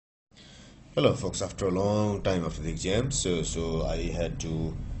Hello folks, after a long time after the exam, so I had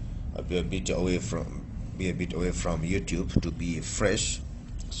to be a bit away from YouTube to be fresh.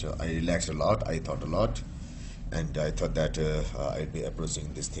 So I relaxed a lot, I thought a lot, and I thought that I'd be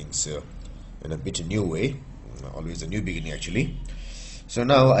approaching these things in a bit new way, always a new beginning actually. So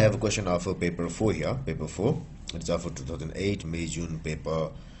now I have a question of paper 4 here, paper 4. It's for 2008 May-June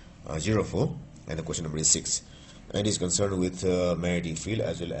paper 04, and the question number is 6. And is concerned with magnetic field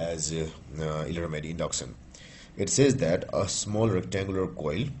as well as electromagnetic induction. It says that a small rectangular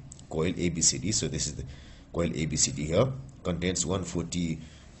coil ABCD, so this is the coil ABCD here, contains 140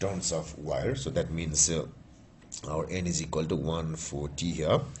 turns of wire. So that means our N is equal to 140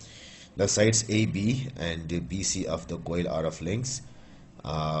 here. The sides AB and BC of the coil are of length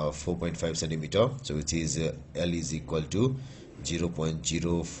 4.5 centimeter, so which is L is equal to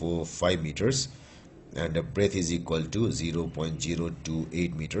 0.045 meters, and the breadth is equal to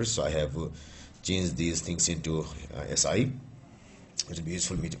 0.028 meters. So I have changed these things into SI. It will be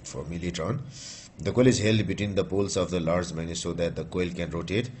useful for me later on. The coil is held between the poles of the large magnet so that the coil can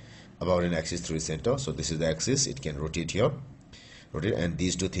rotate about an axis through its center. So this is the axis, it can rotate here, and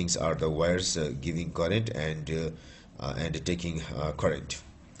these two things are the wires giving current and taking current.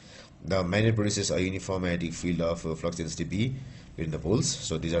 The magnet produces a uniform magnetic field of flux density B in the poles.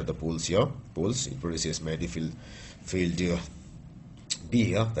 So these are the poles here. Poles, it produces magnetic field B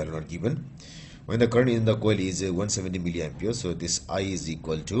here that are not given. When the current in the coil is 170 milliampere, so this I is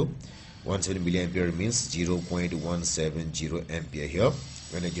equal to 170 milliampere means 0.170 ampere here.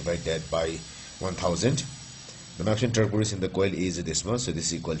 When I divide that by 1000, the maximum torque produced in the coil is this one, so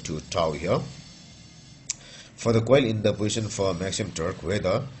this is equal to tau here. For the coil in the position for maximum torque,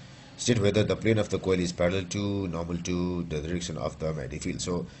 state whether the plane of the coil is parallel to, normal to the direction of the magnetic field.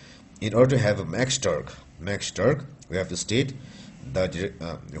 So in order to have a max torque, we have to state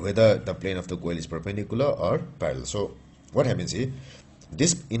whether the plane of the coil is perpendicular or parallel. So what happens is,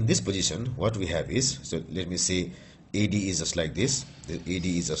 in this position, what we have is, so let me say AD is just like this, the AD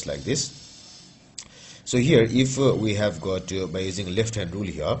is just like this. So here, if we have got by using left hand rule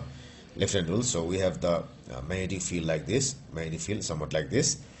here, so we have the magnetic field like this, magnetic field somewhat like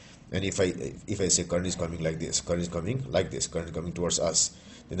this. And if I say current is coming like this, current is coming like this, current is coming towards us,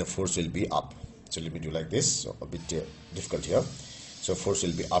 then the force will be up. So let me do like this, so a bit difficult here. So force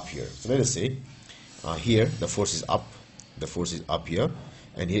will be up here. So let us say here the force is up, here,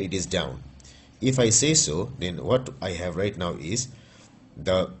 and here it is down. If I say so, then what I have right now is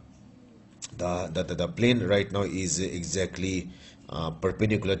the plane right now is exactly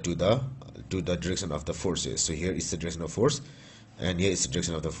perpendicular to the direction of the forces. So here is the direction of force, and here is the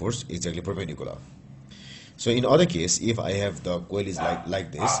direction of the force, exactly perpendicular. So in other case, if I have the coil is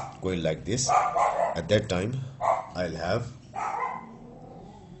like this, at that time I'll have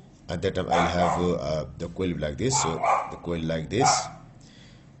the coil like this. So the coil like this,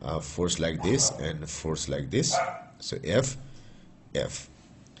 force like this, and force like this. So F.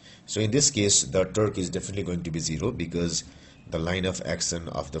 So in this case, the torque is definitely going to be 0 because the line of action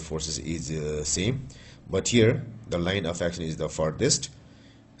of the forces is same. But here the line of action is the farthest.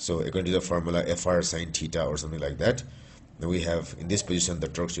 So according to the formula Fr sine theta or something like that, then we have in this position the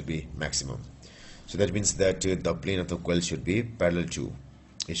torque should be maximum. So that means that the plane of the coil should be parallel to,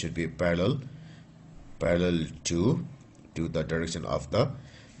 it should be parallel to the direction of the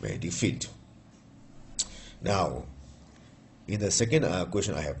magnetic field. Now in the second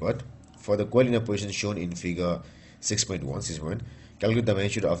question I have got, for the coil in a position shown in figure 6.1, calculate the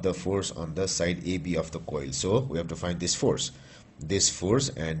magnitude of the force on the side AB of the coil. So we have to find this force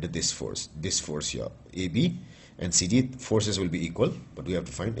and this force here, AB and CD forces will be equal, but we have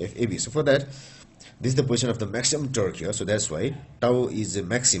to find FAB. So for that, this is the position of the maximum torque here, so that's why tau is a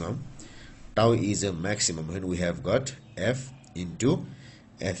maximum when we have got F into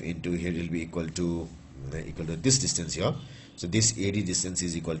here, it will be equal to this distance here. So this AD distance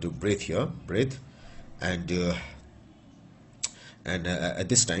is equal to breadth here, and at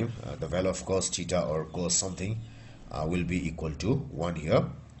this time the value of cos theta or cos something will be equal to 1 here.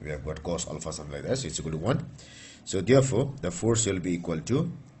 We have got cos alpha something like that, so it's equal to 1. So therefore the force will be equal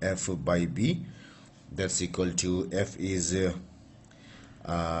to F by B. That's equal to F is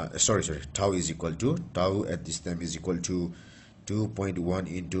tau is equal to, tau at this time is equal to 2.1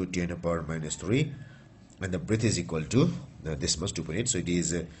 into 10 to the power minus 3, and the breadth is equal to this much, 2.8, so it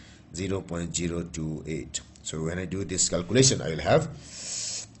is 0.028. So when I do this calculation, I will have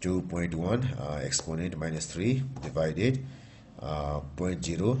 2.1 exponent minus 3 divided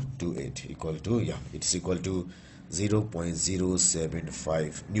 0.028 equal to, it is equal to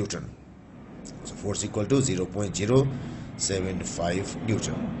 0.075 Newton. So force equal to 0.075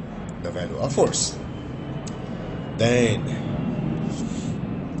 Newton. the value of force. Then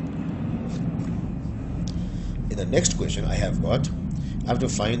in the next question I have to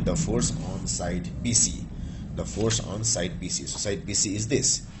find the force on side BC. The force on side BC. So side BC is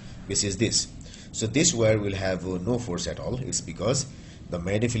this. BC is this. So this wire will have no force at all. It's because the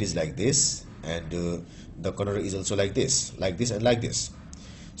magnetic field is like this, and the corner is also like this, and like this.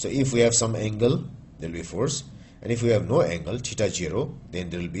 So if we have some angle, there will be force, and if we have no angle, theta 0, then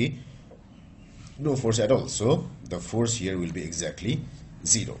there will be no force at all. So the force here will be exactly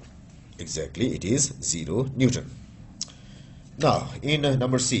 0. Exactly, it is 0 Newton. Now in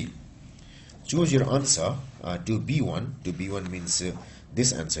number C, choose your answer to B1. To B1 means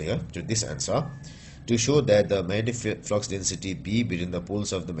this answer here, to this answer, to show that the magnetic flux density B between the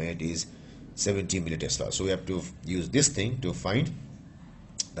poles of the magnet is 70 millitesla. So we have to use this thing to find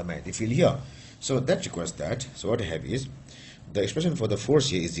the magnetic field here. So that requires that. So what I have is the expression for the force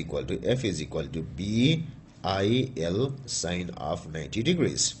here is equal to F is equal to BIL sine of 90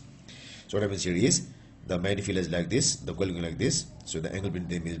 degrees. So what happens here is the magnetic field is like this, the coil going like this, so the angle between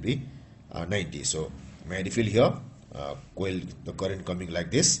them will be 90. So magnetic field here, coil, the current coming like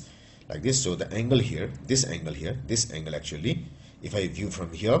this, so the angle here, this angle actually, if I view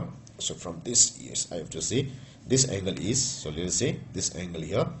from here, so from this, yes, I have to say this angle is, so let us say this angle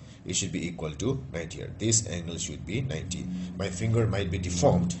here, it should be equal to 90 here. This angle should be 90. My finger might be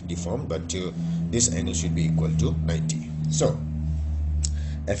deformed, but this angle should be equal to 90. So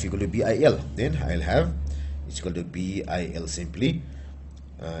F equal to BIL, then I'll have it's equal to BIL simply.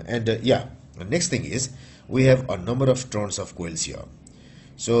 Yeah, the next thing is we have a number of turns of coils here.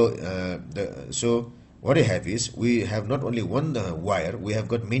 So so what I have is we have not only one wire, we have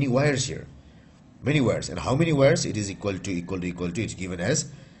got many wires here, many wires. And how many wires? It is equal to it's given as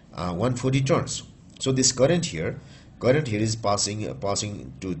 140 turns. So this current here is passing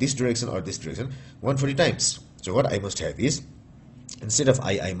to this direction or this direction 140 times. So what I must have is, instead of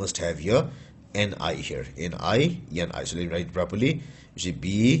I must have here NI here, NI. So let me write it properly. It should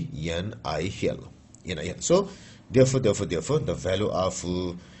be NI here. So therefore the value of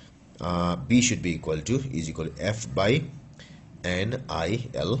B should be equal to F by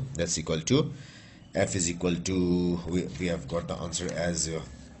NIL. That's equal to F is equal to, we have got the answer as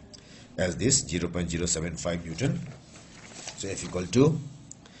this 0.075 Newton. So F equal to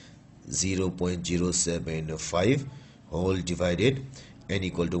 0.075 whole divided N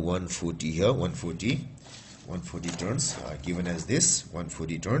equal to 140 here, 140 turns, given as this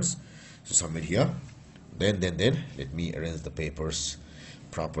 140 turns. So submit here. Then let me arrange the papers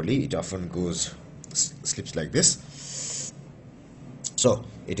properly. It often slips like this. So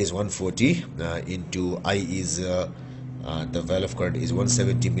it is 140 into I is the value of current is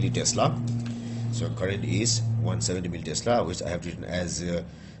 170 millitesla. So current is 170 millitesla, which I have written as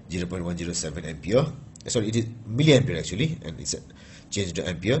 0.107 ampere. Sorry, it is milliampere actually, and it's changed to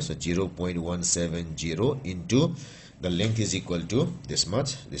ampere. So 0.170 into the length is equal to this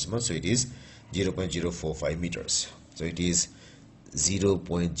much. So it is 0.045 meters. So it is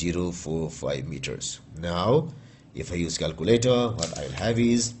 0.045 meters. Now if I use calculator, what I'll have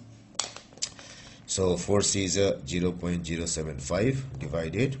is, so force is 0.075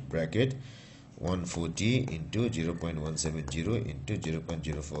 divided bracket 140 into 0.170 into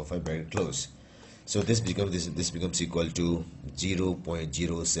 0.045 bracket close. So this becomes equal to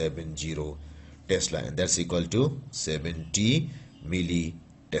 0.070 Tesla, and that's equal to 70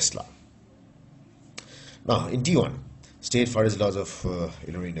 millitesla. Now in T1, state Faraday's laws of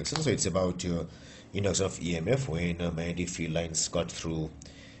electric induction. So it's about induction of EMF when magnetic field lines cut through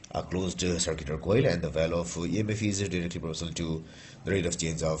a closed circuit or coil, and the value of EMF is directly proportional to the rate of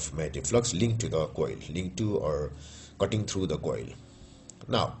change of magnetic flux linked to the coil, linked to or cutting through the coil.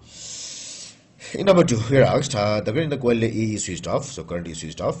 Now in number 2, we are asked the current in the coil A is switched off. So current is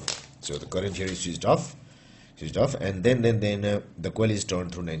switched off. So the current here is switched off, and then the coil is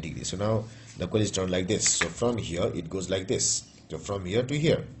turned through 90 degrees. So now the coil is turned like this. So from here it goes like this. So from here to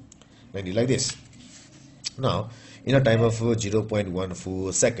here, 90 like this. Now in a time of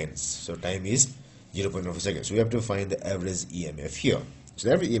 0.14 seconds. So time is 0.14 seconds. So we have to find the average EMF here. So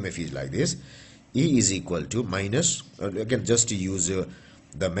the average EMF is like this. E is equal to minus, again just to use the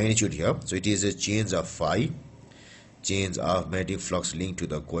magnitude here. So it is a change of phi, change of magnetic flux linked to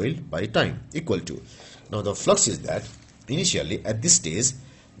the coil by time, equal to. Now the flux is that initially at this stage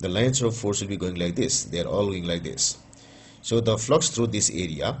the lines of force will be going like this. They are all going like this. So the flux through this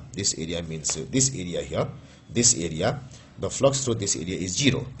area means this area here, this area, the flux through this area is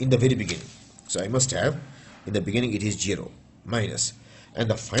 0 in the very beginning. So I must have in the beginning it is 0 minus, And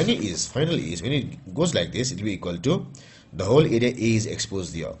the final is when it goes like this, it will be equal to the whole area A is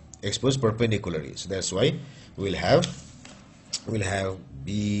exposed here, exposed perpendicularly. So that's why we'll have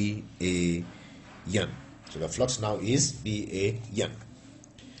BAN. So the flux now is BAN.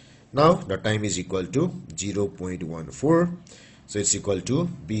 Now the time is equal to 0.14. So it's equal to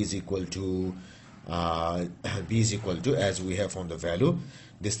B is equal to as we have found the value,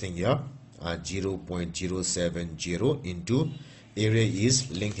 this thing here, 0.070 into area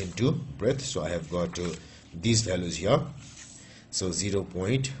is length into breadth. So I have got these values here. So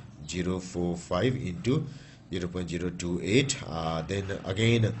 0.045 into 0.028, then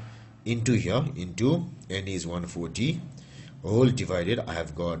again into here, into n is 140, whole divided, I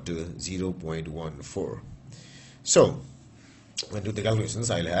have got 0.14. So when do the calculations,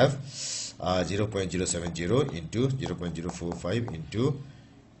 I'll have 0.070 into 0.045 into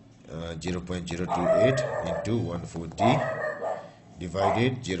 0.028 into 140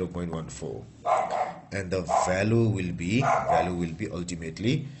 divided 0.14, and the value will be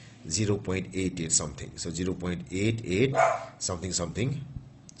ultimately 0.88 something. So 0.88 something something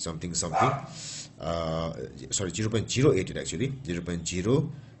something something, sorry, 0.088 actually,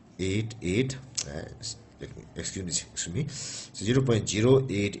 0.088, excuse me, so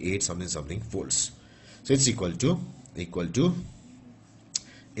 0.088 something something volts. So it's equal to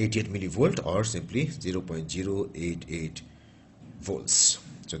 88 millivolt, or simply 0.088 volts.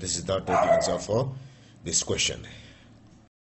 So this is the total answer for this question.